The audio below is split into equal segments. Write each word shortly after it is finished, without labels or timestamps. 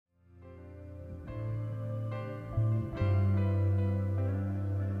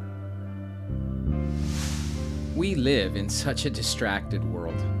We live in such a distracted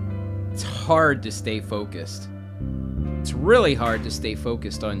world. It's hard to stay focused. It's really hard to stay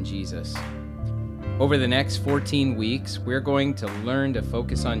focused on Jesus. Over the next 14 weeks, we're going to learn to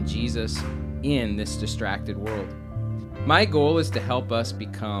focus on Jesus in this distracted world. My goal is to help us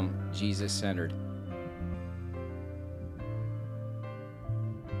become Jesus-centered.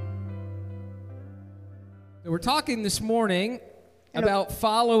 So we're talking this morning about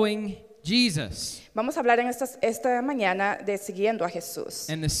following Jesus. Vamos a hablar esta mañana de siguiendo a Jesús.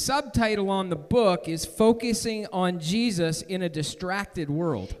 And the subtitle on the book is Focusing on Jesus in a Distracted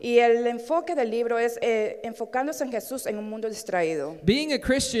World. Y el enfoque del libro es enfocándose en Jesús en un mundo distraído. Being a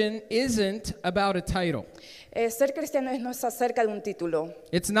Christian isn't about a title. Ser cristiano no es acerca de un título.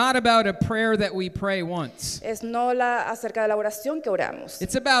 It's not about a prayer that we pray once. Es no acerca de la oración que oramos.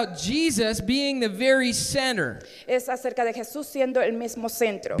 It's about Jesus being the very center, Es acerca de Jesús siendo el mismo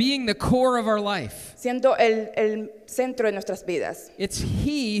centro, being the core of our life. siendo el centro de nuestras vidas. It's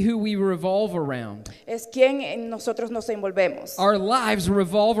He who we revolve around. Es quien en nosotros nos envolvemos. Our lives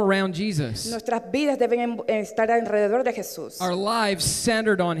revolve around Jesus. Nuestras vidas deben estar alrededor de Jesús. Our lives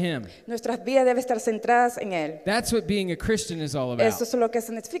centered on Him. Nuestras vidas deben estar centradas en Él. That's what being a Christian is all about. Eso es lo que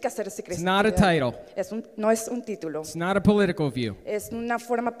significa ser It's cristiano. not a title. No es un título, It's not a political view. es una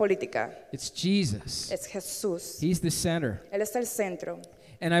forma política. It's Jesus. Es Jesús. He's the center. Él es el centro.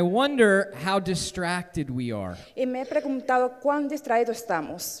 And I wonder how distracted we are. Y me he preguntado cuán distraídos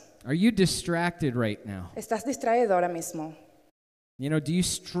estamos. Are you distracted right now? ¿Estás distraído ahora mismo? You know, do you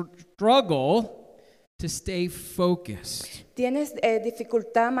struggle to stay focused ¿Tienes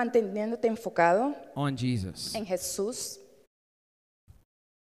dificultad manteniéndote enfocado on Jesus? en Jesús?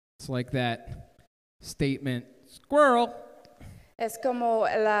 It's like that statement, squirrel. Es como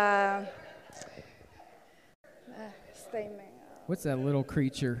la statement, What's that little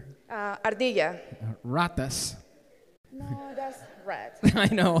creature? ardilla. Ratas. No, that's rat. I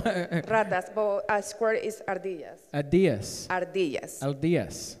know. Ratas, but a squirrel is ardillas. Ardillas. Ardillas.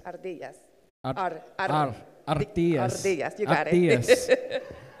 Ardillas. Ardillas. Ardillas. Ardillas, you got Ardillas. it.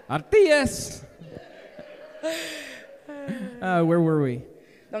 Ardillas. Where were we?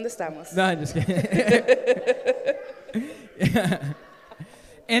 ¿Dónde estamos? No, I'm just kidding. Yeah.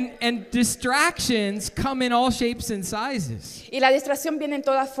 And distractions come in all shapes and sizes. Y la distracción viene en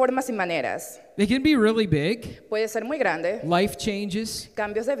todas formas y maneras. They can be really big, Puede ser muy grande, life changes.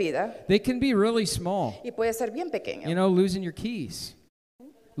 cambios de vida, They can be really small. y puede ser bien pequeño, You know, losing your keys.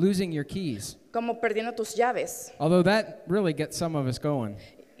 Losing your keys. como perdiendo tus llaves. Although that really gets some of us going.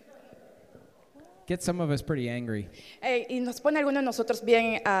 Gets some of us pretty angry. Y nos pone a algunos de nosotros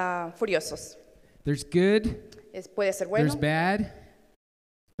bien furiosos. There's good, Puede ser there's bueno,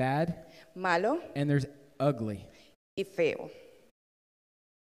 bad, malo and there's ugly. y feo.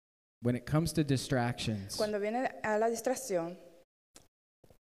 When it comes to distractions, Cuando viene a la distracción,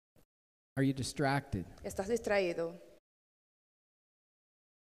 are you distracted? estás distraído.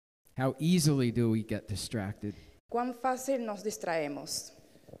 How easily do we get distracted? ¿Cuán fácil nos distraemos?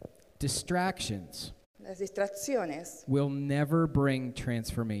 Distractions Las distracciones will never bring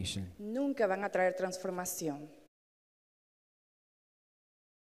transformation. nunca van a traer transformación.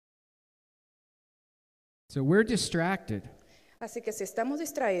 So we're distracted. Así que si estamos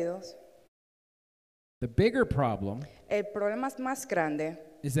distraídos, The bigger problem el problema más grande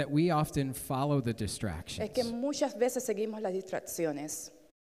is that we often follow the es distractions. que muchas veces seguimos las distracciones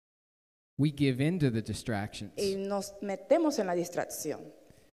We give in to the distractions. y nos metemos en la distracción.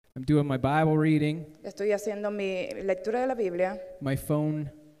 I'm doing my Bible reading. Estoy haciendo mi lectura de la Biblia, My phone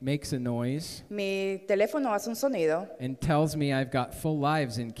makes a noise mi teléfono hace un sonido and tells me I've got full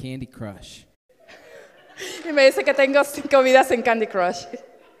lives in Candy Crush. y me dice que tengo 5 vidas en Candy Crush.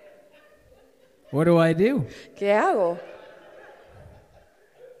 What do I do? ¿Qué hago?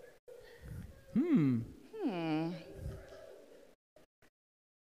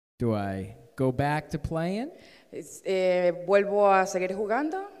 Do I go back to playing ¿Vuelvo a seguir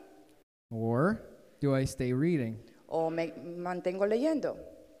jugando or do I stay reading? o me mantengo leyendo?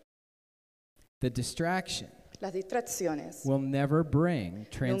 The distraction Las distracciones will never bring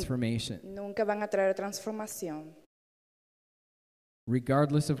transformation, nunca van a traer transformación,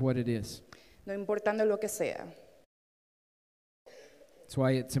 regardless of what it is. no importando lo que sea. That's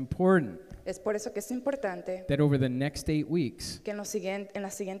why it's important Es por eso que es importante that over the next 8 weeks, que en las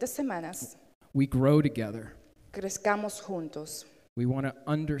siguientes semanas we grow together. crezcamos juntos. We want to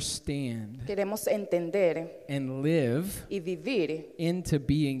understand Queremos entender and live y vivir into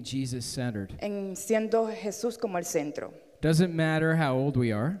being Jesus-centered. en siendo Jesús como el centro. Doesn't matter how old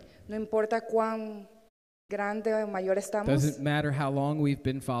we are. No importa cuán grande o mayor estamos, Doesn't matter how long we've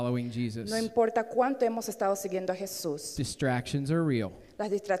been following no Jesus. importa cuánto hemos estado siguiendo a Jesús, Distractions are real,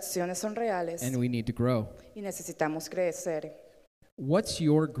 las distracciones son reales and we need to grow. y necesitamos crecer. What's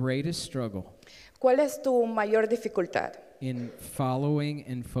your greatest struggle ¿Cuál es tu mayor dificultad in following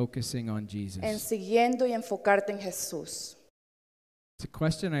and focusing on en Jesus? siguiendo y enfocarte en Jesús? It's a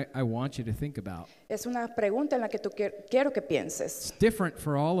question I want you to think about. Es una pregunta en la que quiero que pienses. It's different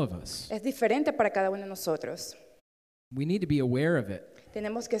for all of us. Es diferente para cada uno de nosotros. We need to be aware of it.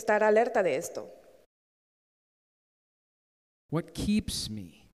 Tenemos que estar alerta de esto. What keeps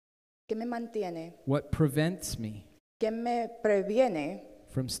me? ¿Qué me mantiene? What prevents me ¿Qué me previene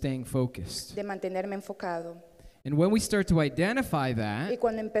from staying focused? de mantenerme enfocado? And when we start to identify Y that,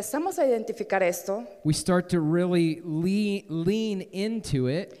 cuando empezamos a identificar esto, we start to really lean into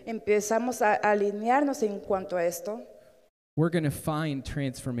it, empezamos a alinearnos en cuanto a esto, we're going to find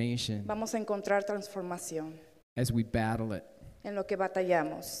transformation vamos a encontrar transformación as we battle it. en lo que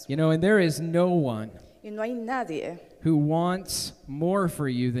batallamos. You know, and there is no one Y no hay nadie who wants more for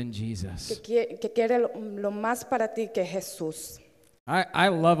you than Jesus. que quiere lo más para ti que Jesús. I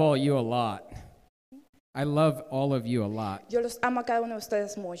love all you a lot. I love all of you a lot. Yo los amo a cada uno de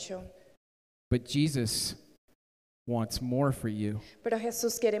ustedes mucho, But Jesus wants more for you pero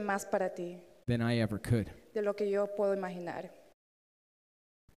Jesús quiere más para ti than I ever could. de lo que yo puedo imaginar.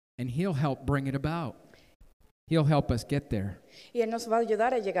 And He'll help bring it about. He'll help us get there. Y Él nos va a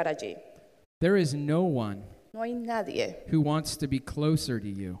ayudar a llegar allí. There is no one No hay nadie who wants to be closer to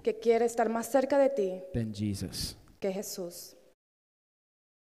you que quiere estar más cerca de ti than Jesus. que Jesús.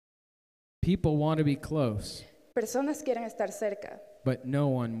 People want to be close, Personas quieren estar cerca, but no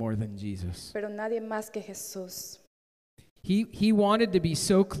one more than Jesus. pero nadie más que Jesús. He wanted to be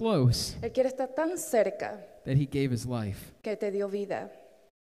so close Él quiere estar tan cerca that He gave His life. que te dio vida.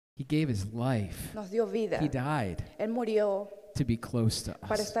 He gave His life. Nos dio vida. He died Él murió to be close to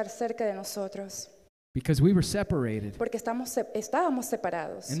para us estar cerca de nosotros, because we were separated. porque estábamos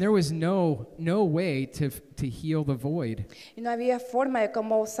separados. And there was no way to heal the void. Y no había forma de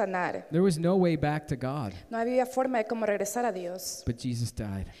cómo sanar. There was no way back to God. No había forma de cómo regresar a Dios. But Jesus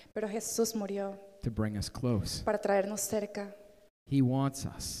died Pero Jesús murió to bring us close. para traernos cerca. He wants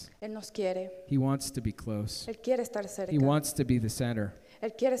us. Él nos quiere. He wants to be close. Él quiere estar cerca. He wants to be the center.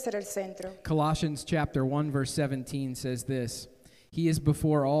 Él quiere ser el centro. Colossians chapter 1 verse 17 says this: He is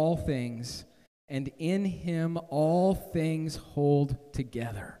before all things, and in Him all things hold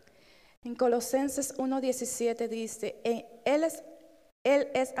together. En Colosenses 1:17 dice, Él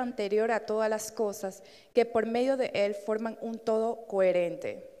es anterior a todas las cosas, que por medio de Él forman un todo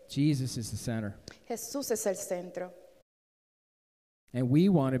coherente. Jesus is the center. Jesús es el centro. And we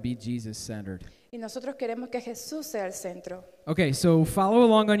want to be Jesus-centered. Y nosotros queremos que Jesús sea el centro. Okay, so follow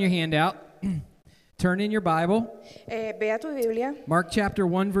along on your handout. Turn in your Bible. Vea tu Biblia Mark chapter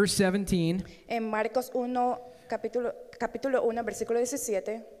 1 verse 17. en Marcos 1, capítulo 1, versículo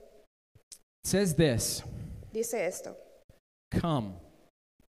 17. It says this: Dice esto. Come,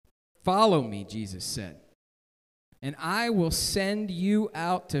 follow me, Jesus said, and I will send you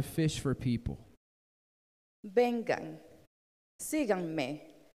out to fish for people. Vengan, síganme,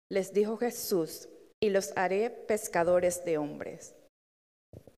 les dijo Jesús, y los haré pescadores de hombres.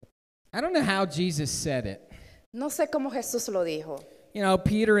 I don't know how Jesus said it. No sé cómo Jesús lo dijo. You know,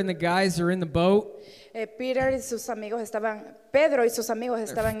 Peter and the guys are in the boat, Pedro y sus amigos estaban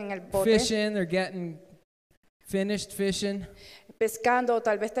en el bote, fishing, they're getting finished fishing. pescando o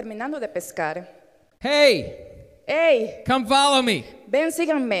tal vez terminando de pescar. Hey, ¡Ey! come follow me. Ven,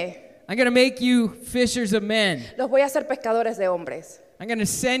 síganme. I'm going to make you fishers of men. Los voy a hacer pescadores de hombres. I'm going to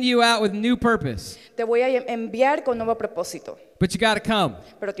send you out with new purpose. Te voy a enviar con nuevo propósito. But you got to come.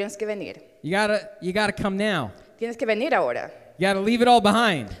 Pero tienes que venir. You got to come now. Tienes que venir ahora. You got to leave it all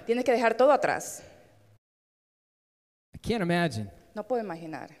behind. Tienes que dejar todo atrás. I can't imagine. No puedo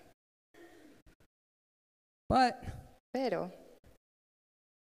imaginar. But Pero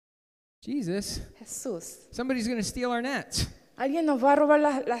Jesus, Jesús, somebody's going to steal our nets. alguien nos va a robar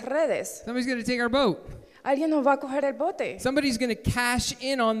las redes. Somebody's going to take our boat. Alguien nos va a coger el bote. Somebody's going to cash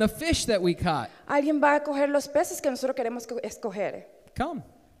in on the fish that we caught. Alguien va a coger los peces que nosotros queremos escoger. Come,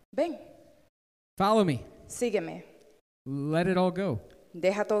 Ven, follow me. sígueme. Let it all go.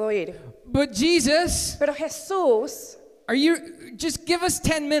 Deja todo ir. But Jesus, Pero Jesús, just give us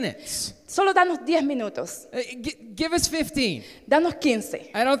 10 minutes. solo danos 10 minutos. Give us 15. Danos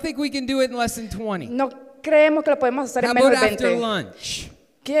 15. I don't think we can do it in less than 20. No creemos que lo podemos hacer How en menos about de after 20. lunch?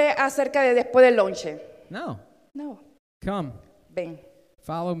 ¿Qué acerca de después del lonche? No. No. Come, Ven,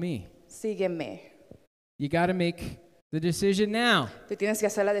 follow me. sígueme. You got to make the decision now. Tú tienes que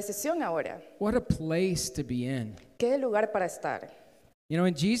hacer la decisión ahora. What a place to be in. ¿Qué lugar para estar? You know,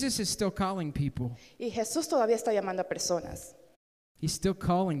 and Jesus is still calling people. Y Jesús todavía está llamando a personas. He's still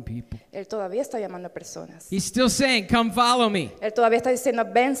calling people. Él todavía está llamando a personas. He's still saying, come follow me. Él todavía está diciendo,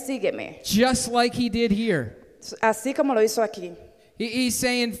 ven, sígueme. Just like he did here. Así como lo hizo aquí. He's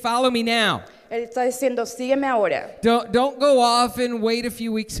saying, follow me now. Él está diciendo, sígueme ahora. Don't go off and wait a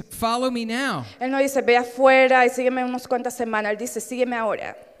few weeks. Follow me now. Él no dice, ve afuera y sígueme unas cuantas semanas. Él dice, sígueme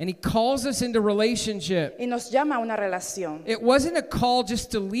ahora. And he calls us into relationship. Y nos llama a una relación. It wasn't a call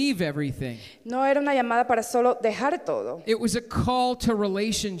just to leave everything. No era una llamada para solo dejar todo. It was a call to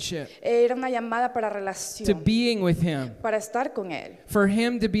relationship, Era una llamada para to relación. being with him, Para estar con Él. for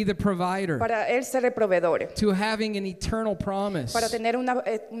him to be the provider, Para Él ser el proveedor. to having an eternal promise. Para tener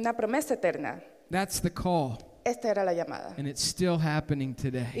una promesa eterna. That's the call, Esta era la llamada. and it's still happening Y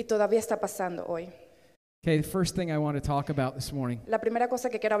today. todavía está pasando hoy. Okay, the first thing I want to talk about this morning La primera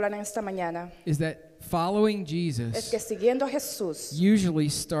cosa que quiero hablar en esta mañana is that following es Jesus que siguiendo a Jesús usually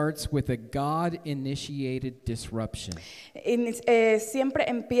starts with a God-initiated disruption.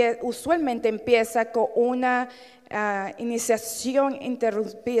 usualmente empieza con una iniciación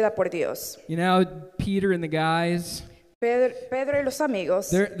interrumpida por Dios. You know, Peter and the guys, Pedro y los amigos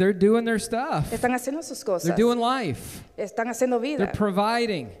they're doing their stuff. están haciendo sus They're cosas, doing life. están haciendo They're vida,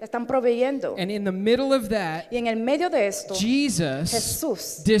 providing. están proveyendo. And in the middle of that, Y en el medio de esto, Jesus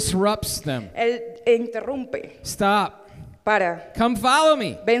Jesús, disrupts them. Él interrumpe. Stop. Para, Come follow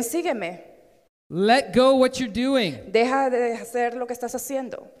me. ven, sígueme. Let go what you're doing. Deja de hacer lo que estás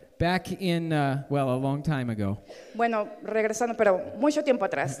haciendo. Back in, a long time ago, Bueno, regresando, pero mucho tiempo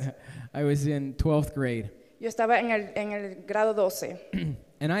atrás. I was in 12th grade, Yo estaba en el grado 12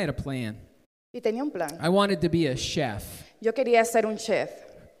 and I had a plan. y tenía un plan. I wanted to be a chef. Yo quería ser un chef.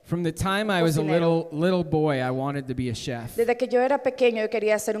 From the time I was a Cocinero. little boy, I wanted to be a chef. Desde que yo era pequeño, yo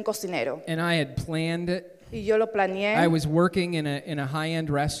quería ser un cocinero. And I had planned it. Y yo lo planeé. I was working in a high-end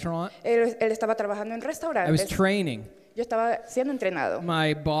restaurant. Él estaba trabajando en I was restaurantes. training. Yo estaba siendo entrenado.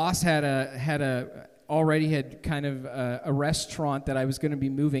 My boss already had kind of a restaurant that I was going to be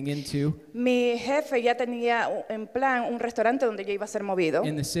moving into Mi jefe ya tenía en plan un restaurante donde yo iba a ser movido.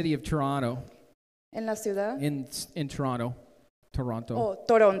 in the city of Toronto, En la ciudad. in Toronto. Oh,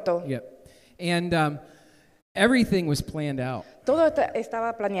 Toronto. Yep. And everything was planned out. Todo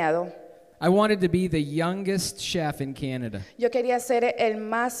estaba planeado. I wanted to be the youngest chef in Canada. Yo quería ser el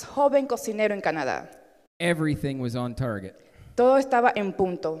más joven cocinero en Canadá. Everything was on target. Todo estaba en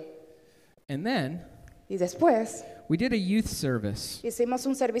punto. And then Y después we did a youth service. hicimos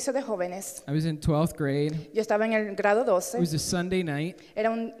un servicio de jóvenes. I was in 12th grade. Yo estaba en el grado It 12. was a Sunday night, Era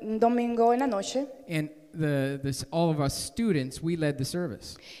un domingo en la noche. and all of us students, we led the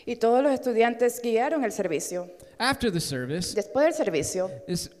service. Y todos los estudiantes guiaron el servicio. After the service, Después del servicio,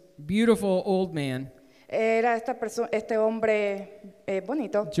 this beautiful old man, era este hombre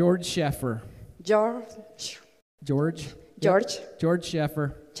bonito, George Sheffer. George George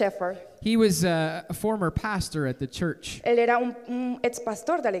Sheffer. Sheffer. He was a former pastor at the church, Él era un ex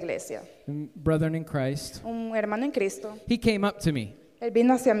pastor de la iglesia, brethren in Christ. un hermano en Cristo. He came up to me Él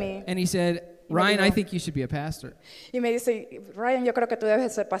vino hacia mí and he said, Ryan, I think you should be a pastor. y me dice, Ryan, yo creo que tú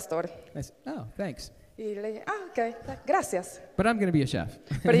debes ser pastor. I said, oh, thanks. Y le dije, ok, gracias. But I'm going to be a chef.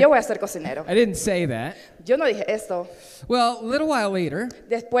 Pero yo voy a ser cocinero. I didn't say that. Yo no dije esto. Well, a little while later,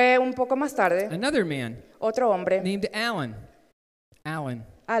 Después, un poco más tarde, another man otro hombre, named Alan,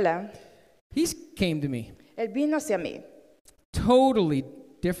 Alan, he came to me. él vino hacia mí. Totally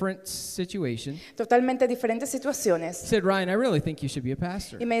different situation. Totalmente diferentes situaciones. Said, Ryan, I really think you should be a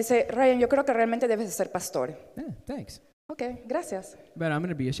pastor. Y me dice, Ryan, yo creo que realmente debes de ser pastor. Yeah, thanks. Ok, gracias. But I'm going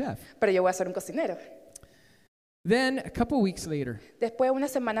to be a chef. Pero yo voy a ser un cocinero. Then, a couple weeks later, Después,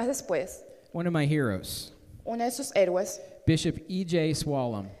 unas semanas después, one of my heroes, uno de sus héroes, Bishop E.J.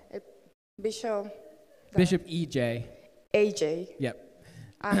 Swallam. Bishop Bishop E.J. AJ, Yep.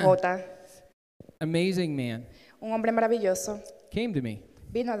 AJ, Amazing man. un hombre maravilloso, Came to me.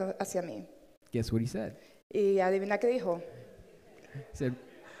 vino hacia mí. Guess what he said? Y adivina qué dijo. He said,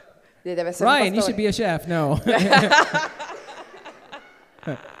 Debe ser un Ryan, you pastor. should be a chef. No.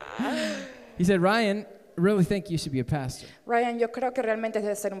 He said, Ryan, I really think you should be a pastor. Ryan, yo creo que realmente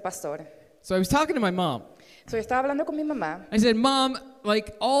debe ser un pastor. So I was talking to my mom. So, yo estaba hablando con mi mamá. I said, Mom,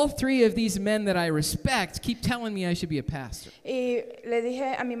 like all three of these men that I respect keep telling me I should be a pastor. Y le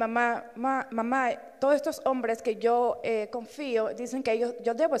dije a mi mamá, mamá, todos estos hombres que yo confío dicen que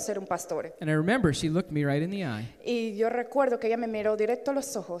yo debo ser un pastor. And I remember she looked me right in the eye Y yo recuerdo que ella me miró directo a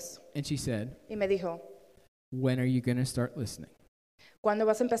los ojos and she said, y me dijo, when are you going to start listening? ¿cuándo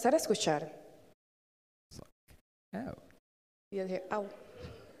vas a empezar a escuchar? Oh. Y yo dije, au.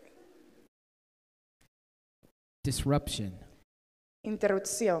 Disruption.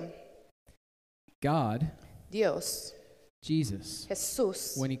 Interrupción. God, Dios, Jesus,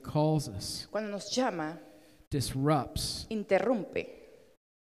 Jesús, when he calls us, cuando nos llama, disrupts interrumpe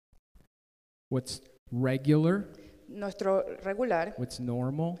what's regular, nuestro regular, what's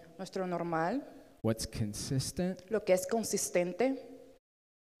normal, nuestro normal, what's consistent, lo que es consistente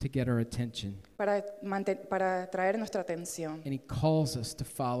to get our attention. para traer nuestra atención. And he calls us to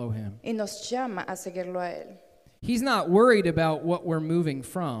follow him. Y nos llama a seguirlo a Él. He's not worried about what we're moving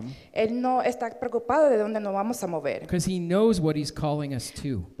from Él no está preocupado de dónde nos vamos a mover, because he knows what he's calling us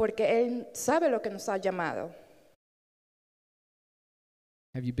to. porque Él sabe lo que nos ha llamado.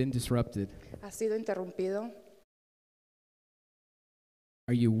 Have you been disrupted? ¿Ha sido interrumpido?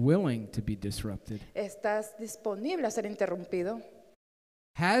 Are you willing to be disrupted? ¿Estás disponible a ser interrumpido?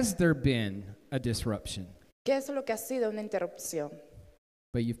 Has there been a disruption, ¿Qué es lo que ha sido una interrupción?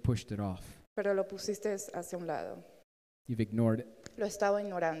 but you've pushed it off? Pero lo pusiste hacia un lado. You've ignored it. Lo estaba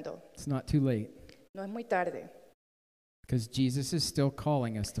ignorando. It's not too late No es muy tarde, because Jesus is still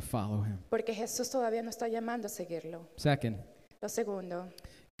calling us to follow him. porque Jesús todavía nos está llamando a seguirlo. Second, Lo segundo,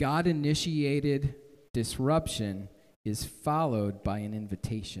 God initiated disruption is followed by an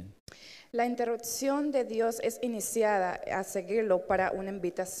invitation. la interrupción de Dios es iniciada a seguirlo para una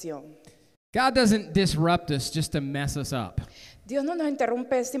invitación. God doesn't disrupt us just to mess us up. Dios no nos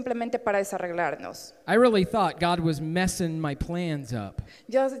interrumpe simplemente para desarreglarnos. I really thought God was messing my plans up.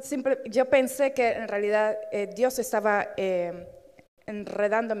 Yo pensé que en realidad Dios estaba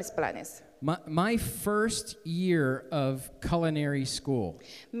enredando mis planes. My first year of culinary school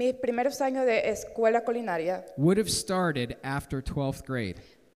Mis primeros años de escuela culinaria would have started after 12th grade.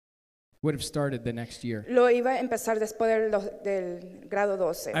 Would have started the next year. lo iba a empezar después del grado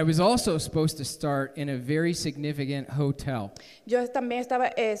 12. I was also supposed to start in a very significant hotel. Yo también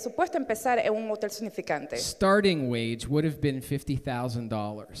estaba supuesto a empezar en un hotel significante. Starting wage would have been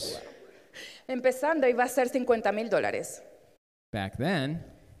 $50,000. Empezando iba a ser $50,000 Back then,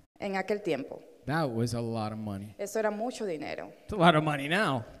 en aquel tiempo. that was a lot of money. Eso era mucho dinero. It's a lot of money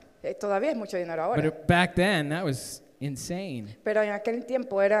now. Todavía es mucho dinero But ahora. back then, that was insane. Pero en aquel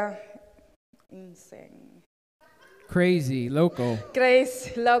tiempo era insane. Crazy, loco.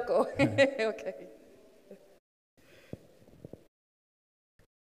 Crazy, loco. Okay.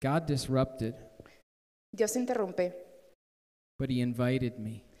 God disrupted, Dios interrumpe, but he invited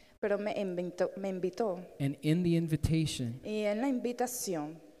me. pero me invitó. And in the invitation, Y en la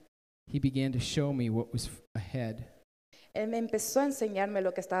invitación, he began to show me what was ahead. Él me empezó a enseñarme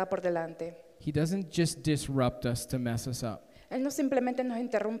lo que estaba por delante. He doesn't just disrupt us to mess us up. Él no simplemente nos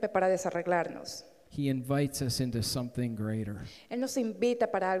interrumpe para desarreglarnos. He invites us into something greater. Él nos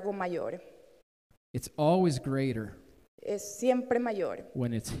invita para algo mayor. It's always greater Es siempre mayor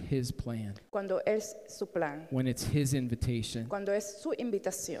when it's his plan, cuando es su plan, when it's his invitation. cuando es su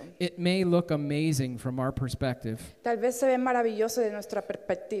invitación. It may look amazing from our perspective, Tal vez se ve maravilloso de nuestra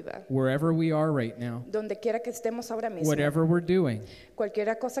perspectiva, wherever we are right now, donde quiera que estemos ahora mismo, whatever we're doing.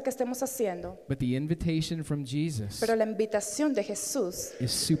 cualquier cosa que estemos haciendo, But the invitation from Jesus pero la invitación de Jesús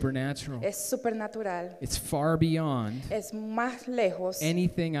is supernatural. es supernatural, It's far beyond es más lejos,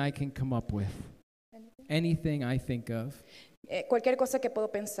 anything I can come up with, anything I think of, cualquier cosa que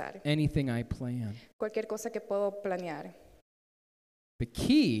puedo pensar, anything I plan. cualquier cosa que puedo planear. The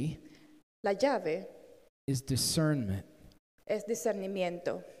key La llave is discernment. es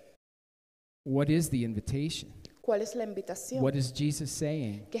discernimiento. What is the invitation? ¿Cuál es la invitación? What is Jesus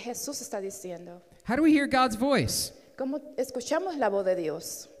saying? ¿Qué Jesús está diciendo? How do we hear God's voice? ¿Cómo escuchamos la voz de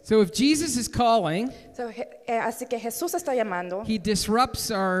Dios? So if Jesus is calling, Así que Jesús está llamando, he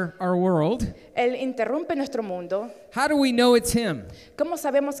disrupts our world. Él interrumpe nuestro mundo. How do we know it's him? ¿Cómo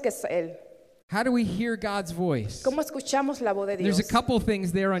sabemos que es Él? How do we hear God's voice? ¿Cómo escuchamos la voz de Dios? There's a couple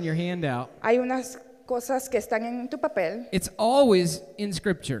things there on your handout. Hay unas cosas que están en tu papel. It's always in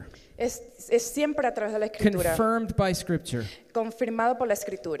Scripture, Es siempre a través de la Escritura, confirmed by Scripture. confirmado por la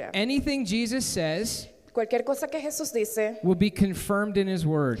Escritura. Anything Jesus says Cualquier cosa que Jesús dice will be confirmed in his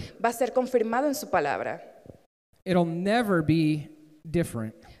word. va a ser confirmado en su palabra. It'll never be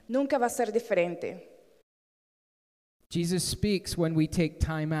different. Nunca va a ser diferente. Jesus speaks when we take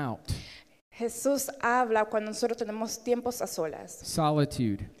time out, Jesús habla cuando nosotros tenemos tiempos a solas.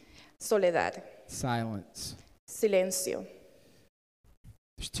 solitude, Soledad, silence. silencio.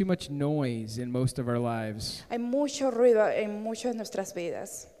 There's too much noise in most of our lives. Hay mucho ruido en muchas de nuestras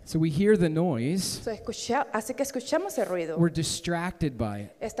vidas. So we hear the noise, Así que escuchamos el ruido. we're distracted by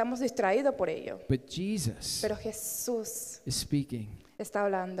it. Estamos distraídos por ello. But Jesus Pero Jesús is speaking. está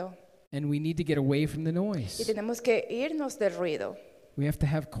hablando. And we need to get away from the y noise. tenemos que irnos del ruido. We have to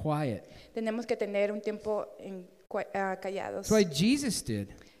have quiet. Tenemos que tener un tiempo callados. That's why Jesus did.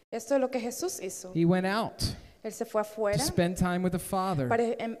 Esto es lo que Jesús hizo. He went out Él se fue to afuera spend time with the Father, para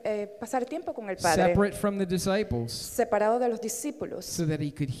pasar tiempo con el Padre, separate from the disciples, separado de los discípulos, so that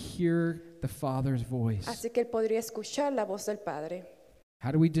he could hear the Father's voice. así que él podría escuchar la voz del Padre.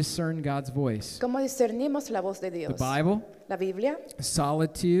 How do we discern God's voice? ¿Cómo discernimos la voz de The Dios? Bible, La Biblia,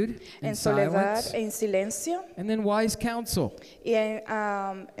 solitude, en and soledad, silence, en silencio and then wise counsel. y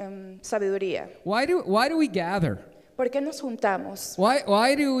en sabiduría. Why do we gather? ¿Por qué nos juntamos?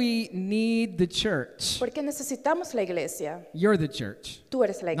 Why do we need the church? ¿Por qué necesitamos la iglesia? You're the church, Tú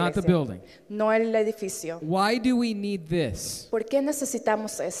eres la not the iglesia, building. no el edificio. Why do we need this? ¿Por qué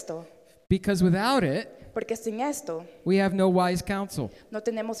necesitamos esto? Because without it, Porque sin esto we have no wise counsel. no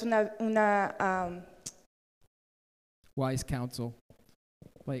tenemos Wise counsel.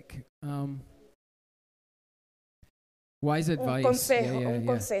 Like, wise un advice. consejo, Yeah, yeah, un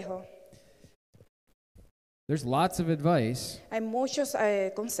yeah. consejo. There's lots of advice, Hay muchos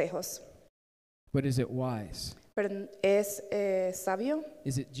consejos, but is it wise? pero ¿es sabio?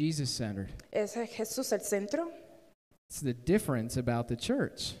 Is it Jesus-centered? ¿Es Jesús el centro? It's the difference about the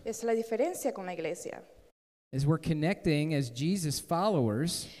church. Es la diferencia con la iglesia. As we're connecting as Jesus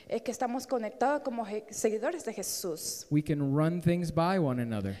followers, Es que estamos conectados como seguidores de Jesús. we can run things by one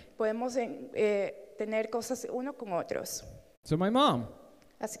another. Podemos tener cosas uno con otros. So my mom,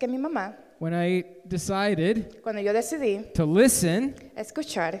 Así que mi mamá, when I decided cuando yo decidí to listen,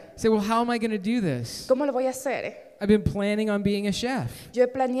 escuchar, said, well, how am I going to do this? ¿cómo lo voy a hacer? I've been planning on being a chef. Yo he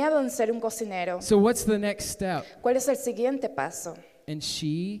planeado en ser un cocinero. So what's the next step? ¿Cuál es el siguiente paso? And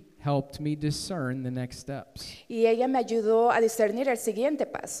she helped me discern the next steps. Y ella me ayudó a discernir el siguiente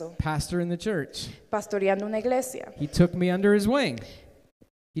paso, Pastor in the church. pastoreando una iglesia. He took me under his wing.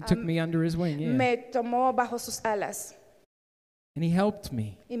 He took me under his wing, yeah. Me tomó bajo sus alas And he helped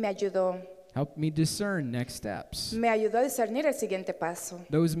me. y me ayudó. Helped me discern next steps. Me ayudó a discernir el siguiente paso.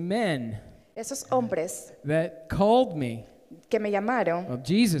 Those men Esos hombres that called me, que me llamaron, well,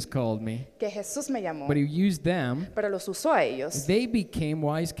 Jesus called me, que Jesús me llamó, but he used them. pero los usó a ellos. They became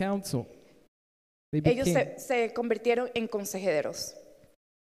wise counsel. They Ellos became, se convirtieron en consejeros.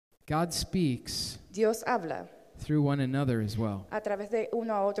 God speaks Dios habla through one another as well. a través de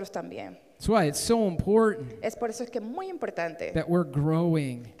uno a otros también. That's why it's so important Es por eso es que es muy importante that we're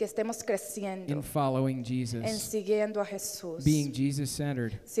growing que estemos creciendo in following en Jesus, siguiendo a Jesús, being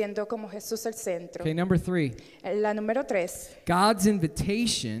Jesus-centered. siendo como Jesús el centro. Okay, number 3. La número 3, God's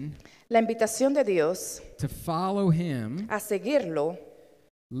invitation la invitación de Dios to follow him a seguirlo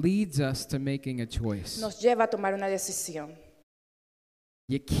leads us to making a choice. nos lleva a tomar una decisión.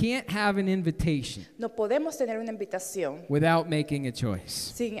 You can't have an invitation No podemos tener una invitación without making a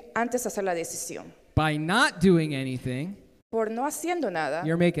choice. sin antes hacer la decisión. By not doing anything, Por no haciendo nada,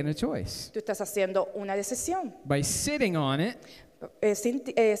 you're making a choice. tú estás haciendo una decisión. By sitting on it,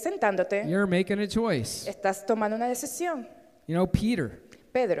 Sentándote, you're making a choice. estás tomando una decisión. You know, Peter,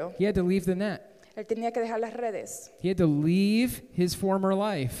 Pedro, he had to leave the net. él tenía que dejar las redes. He had to leave his former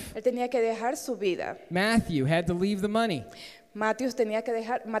life. Él tenía que dejar su vida. Matthew had to leave the money. Mateo tenía que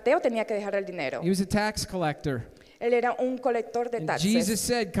dejar el dinero. He was a tax collector. Él era un colector de And taxes. Jesus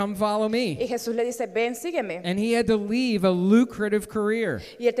said, come follow Y me. Jesús le dice, ven, sígueme. And he had to leave a lucrative career.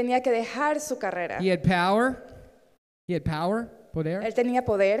 Y él tenía que dejar su carrera. He had power. He had power, poder. Él tenía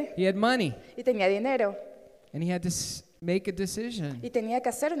poder He had money. y tenía dinero. And he had to make a decision. Y tenía que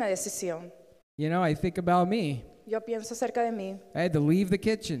hacer una decisión. You know, I think about me. Yo pienso acerca de mí. I had to leave the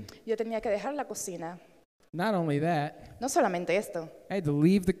kitchen. Yo tenía que dejar la cocina. Not only that, No solamente esto. I had to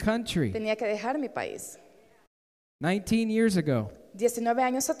leave the country. Tenía que dejar mi país. 19 years ago, 19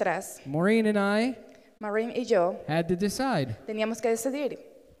 años atrás, Maureen and I Maureen y yo had to decide teníamos que decidir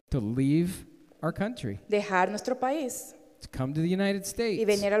to leave our country, dejar nuestro país to come to the United y States.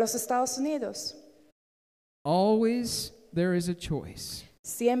 venir a los Estados Unidos. Always there is a choice.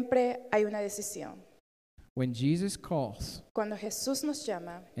 Siempre hay una decisión. When Jesus calls Cuando Jesús nos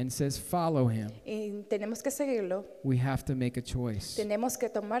llama and says, follow him, y tenemos que seguirlo, we have to make a choice. tenemos que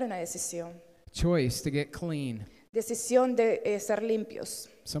tomar una decisión. Choice to get clean. Decisión de ser limpios.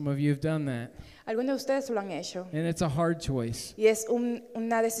 Some of you have done that. Algunos de ustedes lo han hecho And it's a hard choice. y es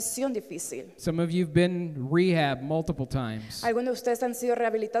una decisión difícil. Some of you have been rehab multiple times. Algunos de ustedes han sido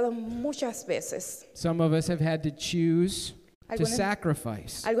rehabilitados muchas veces. Some of us have had to choose to Algunos-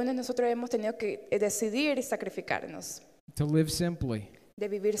 sacrifice, Algunos de nosotros hemos tenido que decidir y sacrificarnos, to live simply. de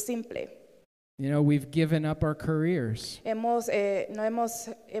vivir simple. You know, we've given up our careers. No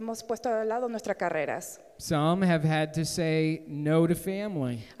hemos puesto de lado nuestras carreras. Some have had to say no to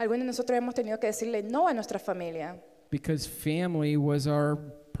family Algunos de nosotros hemos tenido que decirle no a nuestra familia, because family was our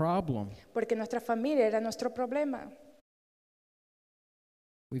problem. porque nuestra familia era nuestro problema.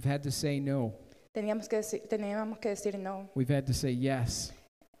 We've had to say no. Teníamos que decir no. We've had to say yes.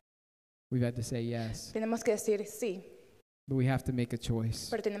 We've had to say yes. Tenemos que decir sí, But we have to make a choice.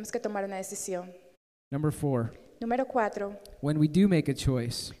 pero tenemos que tomar una decisión. Number 4, Número 4, when we do make a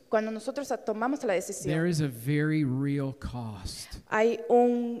choice, cuando nosotros tomamos la there decisión, is a very real cost hay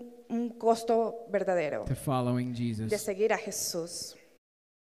un costo verdadero to following de Jesus. seguir a Jesús.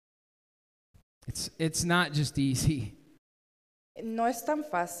 It's not just easy. No es tan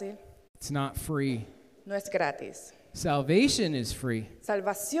fácil, It's not free. no es gratis. Salvation is free.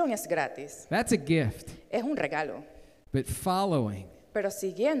 Salvación es gratis, That's a gift. es un regalo, But following pero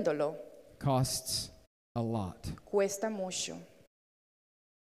siguiéndolo costs a lot. cuesta mucho.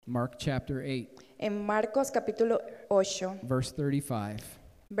 Mark chapter 8, En Marcos capítulo 8, verse 35.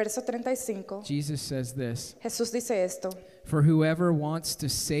 verso 35, Jesus says this, Jesús dice esto: "For whoever wants to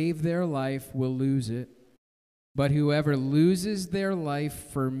save their life will lose it, but whoever loses their life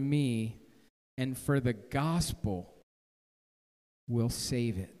for me and for the gospel will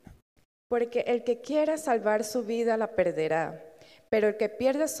save it." porque el que quiera salvar su vida la perderá, pero el que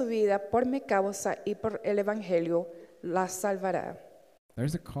pierde su vida por mi causa y por el evangelio la salvará.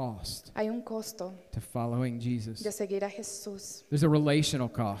 There's a cost Hay un costo to following de Jesus. seguir a Jesús. There's a relational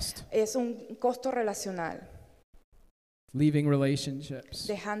cost. Es un costo relacional, Leaving relationships,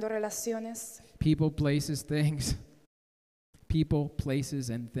 dejando relaciones, people, places, things. People, places,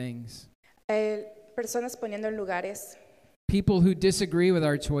 and things. personas poniendo en lugares, People who disagree with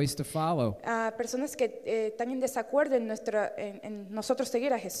our choice to follow. personas que están en desacuerdo en nosotros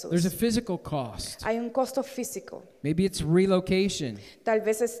seguir a There's a Jesús. physical cost. Hay un costo físico, Maybe it's relocation. tal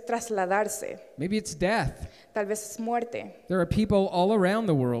vez es trasladarse, Maybe it's death. tal vez es muerte. There are people all around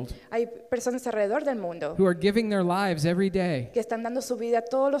the world Hay personas alrededor del mundo who are giving their lives every day que están dando su vida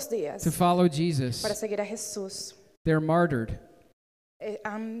todos los días to follow Jesus. para seguir a Jesús. They're martyred.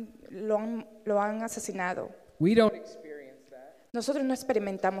 Lo han asesinado. We don't experience that, Nosotros no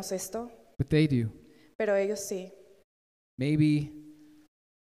experimentamos esto, but they do. pero ellos sí. Maybe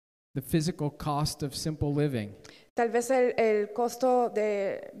the physical cost of simple living, Tal vez el costo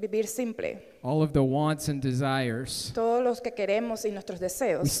de vivir simple, all of the wants and desires. todos los que queremos y nuestros We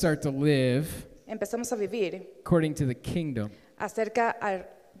deseos, start to live empezamos a vivir according to the kingdom,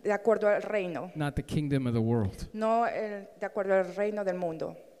 de acuerdo al reino, not the kingdom of the world. no de acuerdo al reino del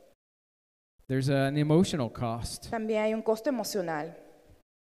mundo. There's an emotional cost. También hay un costo emocional.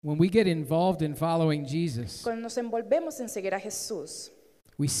 When we get involved in following Jesus, Cuando nos envolvemos en seguir a Jesús,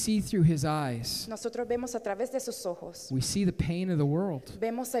 we see through his eyes. nosotros vemos a través de sus ojos, We see the pain of the world.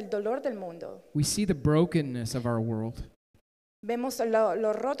 vemos el dolor del mundo, We see the brokenness of our world. vemos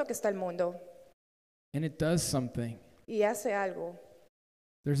lo roto que está el mundo And it does something. y hace algo.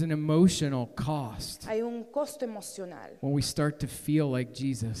 There's an emotional cost Hay un costo emocional. when we start to feel like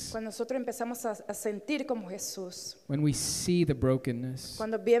Jesus, Cuando nosotros empezamos a sentir como Jesús, when we see the brokenness,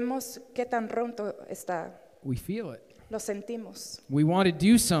 cuando vemos qué tan roto está, we feel it. lo sentimos. We want to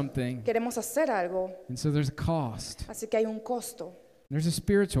do something, Queremos hacer algo, and so there's a cost. así que hay un costo. There's a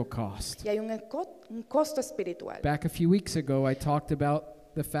spiritual cost. Y hay un costo espiritual. Back a few weeks ago, I talked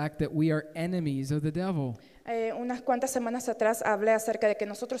about the fact that we are enemies of the devil. Unas cuantas semanas atrás hablé acerca de que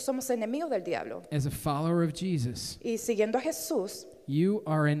nosotros somos enemigos del diablo. As a follower of Jesus, Y siguiendo a Jesús, you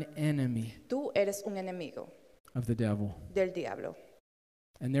are an enemy tú eres un enemigo of the devil. del diablo.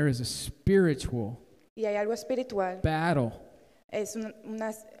 And there is a spiritual Y hay algo espiritual, battle es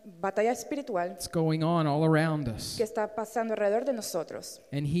una batalla espiritual that's going on all around us. que está pasando alrededor de nosotros.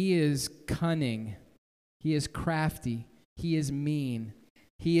 And he is cunning. He is crafty. He is mean.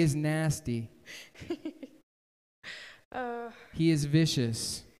 He is nasty. He is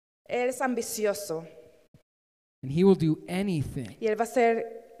vicious. Él es ambicioso And he will do anything y él va a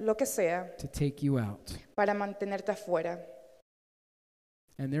hacer lo que sea to take you out. para mantenerte afuera.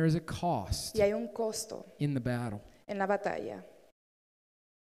 And there is a cost Y hay un costo in the battle. en la batalla.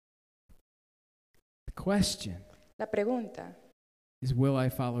 The question La pregunta is, will I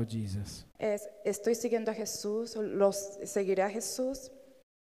follow Jesus? es, ¿estoy siguiendo a Jesús? ¿Seguiré a Jesús?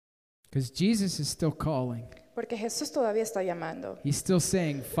 Because Jesus is still calling. Porque Jesús todavía está llamando. He's still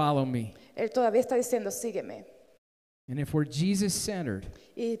saying, follow me. Él todavía está diciendo, sígueme. And if we're Jesus-centered,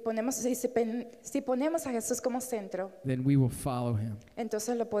 Y si ponemos a Jesús como centro, then we will follow him.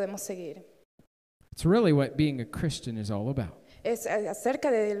 entonces lo podemos seguir. It's really what being a Christian is all about. Es acerca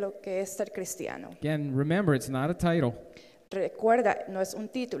de lo que es ser cristiano. Again, remember, it's not a title. Recuerda, no es un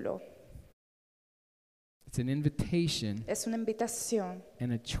título, It's an invitation es una invitación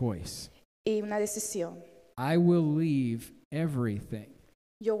and a choice. y una decisión. I will leave everything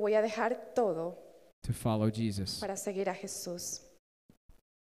Yo voy a dejar todo to follow Jesus. para seguir a Jesús.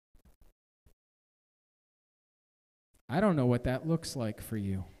 I don't know what that looks like for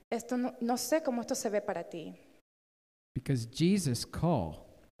you Esto no sé cómo esto se ve para ti, because Jesus' call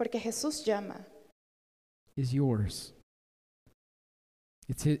porque Jesús llama. is yours.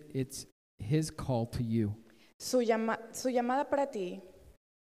 It's his call to you. Su llamada para ti,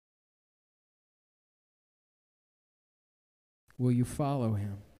 Will you follow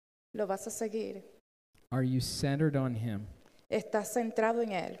him? lo vas a seguir. Are you centered on him Estás centrado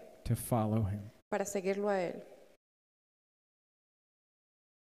en Él to follow him? para seguirlo a Él.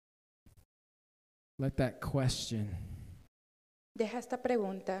 Let that question Deja esta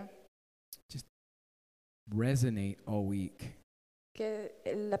pregunta resonate all week. que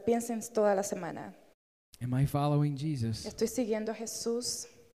la piensen toda la semana. Am I following Jesus? ¿Estoy siguiendo a Jesús?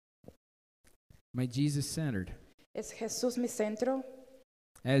 Am I Jesus centered? ¿Es Jesús mi centro?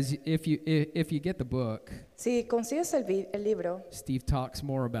 As if you get the book, Si consigues el libro, Steve talks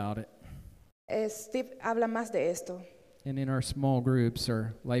more about it. Steve habla más de esto. And in our small groups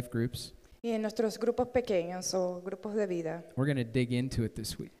or life groups, Y en nuestros grupos pequeños o grupos de vida, we're going to dig into it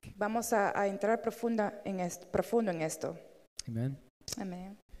this week. vamos a entrar profundo en esto. Amen.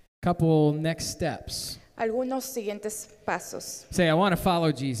 Amén. Couple next steps. Algunos siguientes pasos. Say, I want to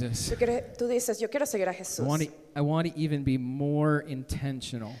follow Jesus. Tú dices, yo quiero seguir a Jesús. I want to even be more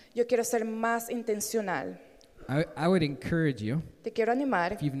intentional. Yo quiero ser más intencional. I would encourage you, Te quiero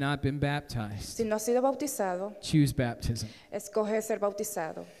animar. if you've not been baptized, Si no has sido bautizado, choose baptism. escoge ser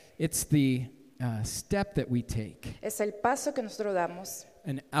bautizado. It's the step that we take, Es el paso que nosotros damos.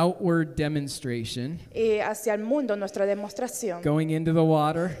 an outward demonstration, Y hacia el mundo, nuestra demostración, going into the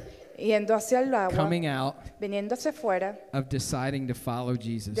water, yendo hacia el agua, coming out, viniendo hacia afuera, of deciding to follow de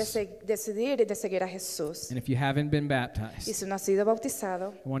Jesus. decidir y de seguir a Jesús. And if you haven't been Y baptized, si no has sido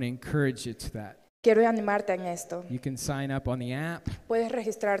bautizado, I want to encourage you to that. quiero animarte en esto. You can sign up on the app Puedes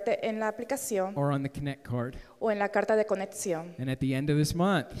registrarte en la aplicación or on the Connect card. o en la carta de conexión. And at the end of this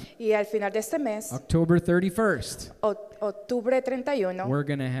month, Y al final de este mes, October 31st, octubre 31, we're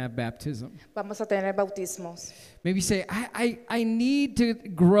going to have baptism. vamos a tener bautismos. Maybe say, I need to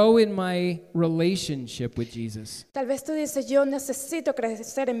grow in my relationship with Jesus. Tal vez tú dices, yo necesito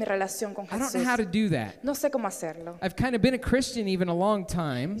crecer en mi relación con I don't know how Jesús. to do that. No sé cómo hacerlo. I've kind of been a Christian even a long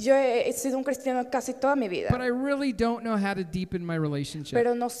time, Yo he sido un cristiano casi toda mi vida, but I really don't know how to deepen my relationship.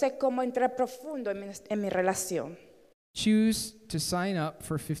 pero no sé cómo entrar profundo en mi relación. Choose to sign up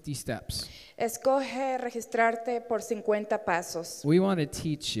for 50 steps. Escoge registrarte por 50 pasos. We want to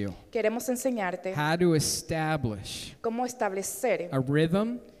teach you Queremos enseñarte how to establish cómo establecer a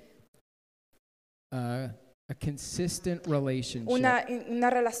rhythm, a consistent relationship. una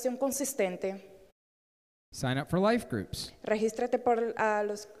relación consistente. Sign up for life groups. Regístrate por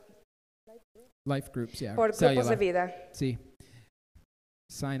los Life groups, yeah. por grupos de Cellular. vida. See.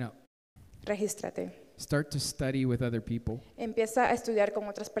 Sign up. Regístrate. Start to study with other people. Empieza a estudiar con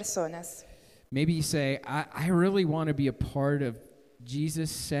otras personas. Maybe you say, I really want to be a part of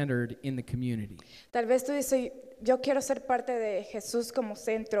Jesus-centered in the community. Tal vez tú dices, yo quiero ser parte de Jesús como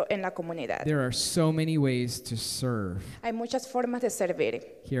centro en la comunidad. There are so many ways to serve Hay muchas formas de servir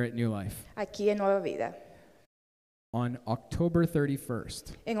here at New Life. aquí en Nueva Vida. On October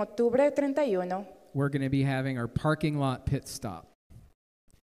 31st, En octubre 31 we're going to be having our parking lot pit stop.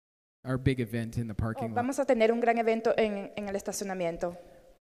 Our big event in the parking lot. vamos a tener un gran evento en el estacionamiento.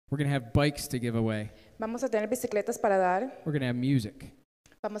 We're going to have bikes to give away. Vamos a tener bicicletas para dar. We're going to have music.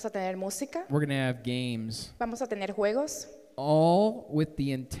 Vamos a tener música. We're going to have games. Vamos a tener juegos. All with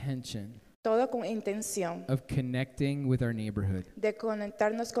the intention Todo con intención of connecting with our neighborhood. de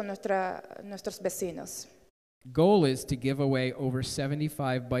conectarnos con nuestros vecinos. Goal is to give away over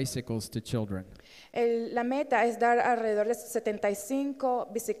 75 bicycles to children. La meta es dar alrededor de 75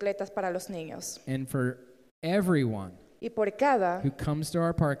 bicicletas para los niños. And for everyone Y por cada who comes to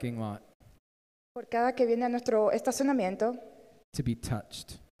our parking lot que viene a nuestro estacionamiento, to be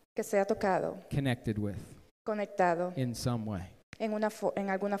touched, que sea tocado, connected with conectado in some way. en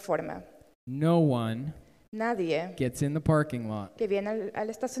alguna forma. No one Nadie gets in the parking lot que viene al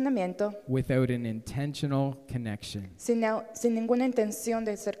estacionamiento without an intentional connection. sin ninguna intención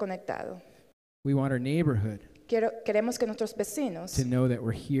de ser conectado. We want our neighborhood Queremos que nuestros vecinos to know that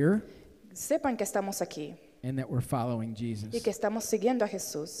we're here sepan que estamos aquí and that we're following y Jesus. que estamos siguiendo a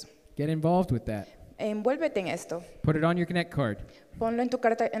Jesús. Get involved with that. Envuélvete en esto. Put it on your Connect card. Ponlo en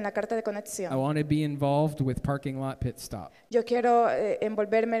la carta de I conexión. want to be involved with parking lot pit stop. Yo quiero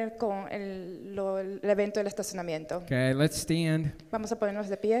envolverme con el evento del estacionamiento. Okay, let's stand. Vamos a ponernos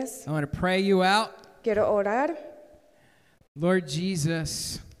de pies. I want to pray you out. Quiero orar. Lord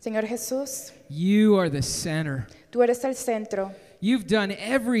Jesus, Señor Jesús, you are the center. tú eres el centro. You've done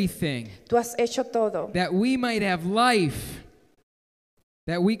everything Tú has hecho todo that we might have life,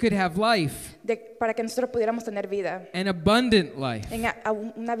 that we could have life, para que nosotros pudiéramos tener vida. an abundant life,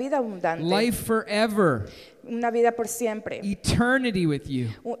 Una vida abundante. life forever, Una vida por siempre. eternity with you.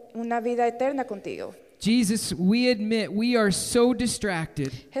 Una vida eterna contigo. Jesus, we admit we are so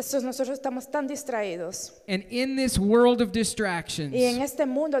distracted. Jesús, nosotros estamos tan distraídos. And in this world of Y en distractions, este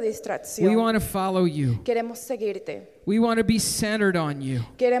mundo de we distracción, want to follow you. queremos seguirte. We want to be centered on you.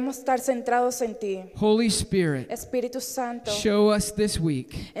 Queremos estar centrados en ti. Holy Spirit, Espíritu Santo, show us this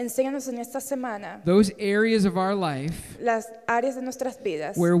week enséñanos en esta semana those areas of our life las áreas de nuestras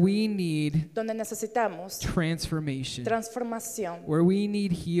vidas where we need donde necesitamos transformation, transformación, where we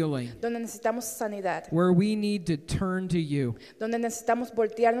need healing, donde necesitamos sanidad, where we need to turn to you, donde necesitamos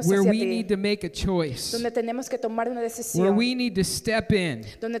voltearnos where hacia we ti, need to make a choice, donde tenemos que tomar una where decisión, we need to step in,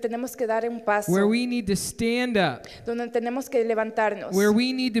 donde tenemos que dar un paso, where we need to stand up, donde tenemos que levantarnos, where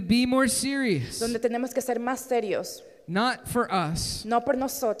we need to be more serious, donde tenemos que ser más serios, not for us, no por but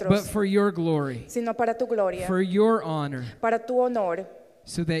nosotros, for your glory, sino para tu gloria, for your honor, para tu honor.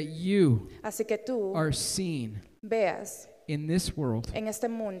 so that you Así que tú are seen veas in this world, en este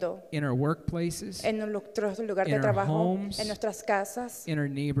mundo, in our workplaces, en nuestro lugar in de our trabajo, homes, en nuestras casas in our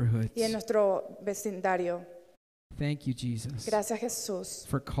neighborhoods. y en nuestro vecindario. Thank you, Jesus, Gracias, Jesús,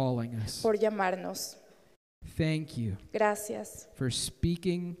 for calling us. por llamarnos. Thank you Gracias for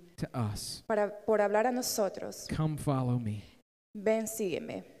speaking to us. por hablar a nosotros. Come follow me. Ven,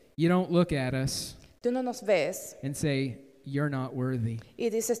 sígueme. You don't look at us Tú no nos ves and say, you're not worthy. y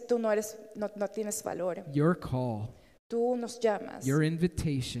dices tú no tienes valor. Your call, Tú nos llamas. your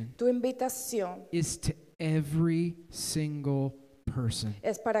invitation Tu invitación is to every single person,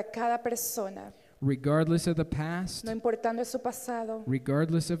 es para cada persona, regardless of the past, no importando su pasado,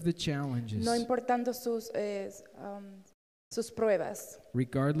 regardless of the challenges, no importando sus pruebas,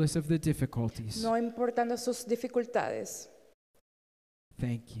 regardless of the difficulties. no importando sus dificultades.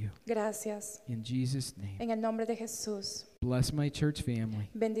 Thank you. Gracias. In Jesus' name. En el nombre de Jesús. Bless my church family.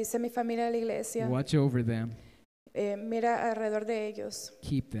 Bendice a mi familia de la iglesia. Watch over them. Mira alrededor de ellos.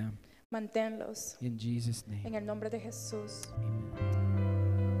 Keep them. Manténlos. In Jesus' En name. el nombre de Jesús.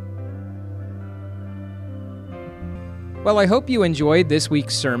 Well, I hope you enjoyed this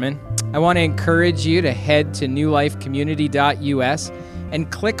week's sermon. I want to encourage you to head to newlifecommunity.us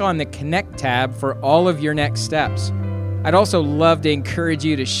and click on the Connect tab for all of your next steps. I'd also love to encourage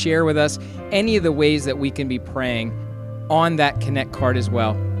you to share with us any of the ways that we can be praying on that Connect card as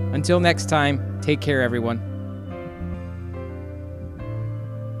well. Until next time, take care, everyone.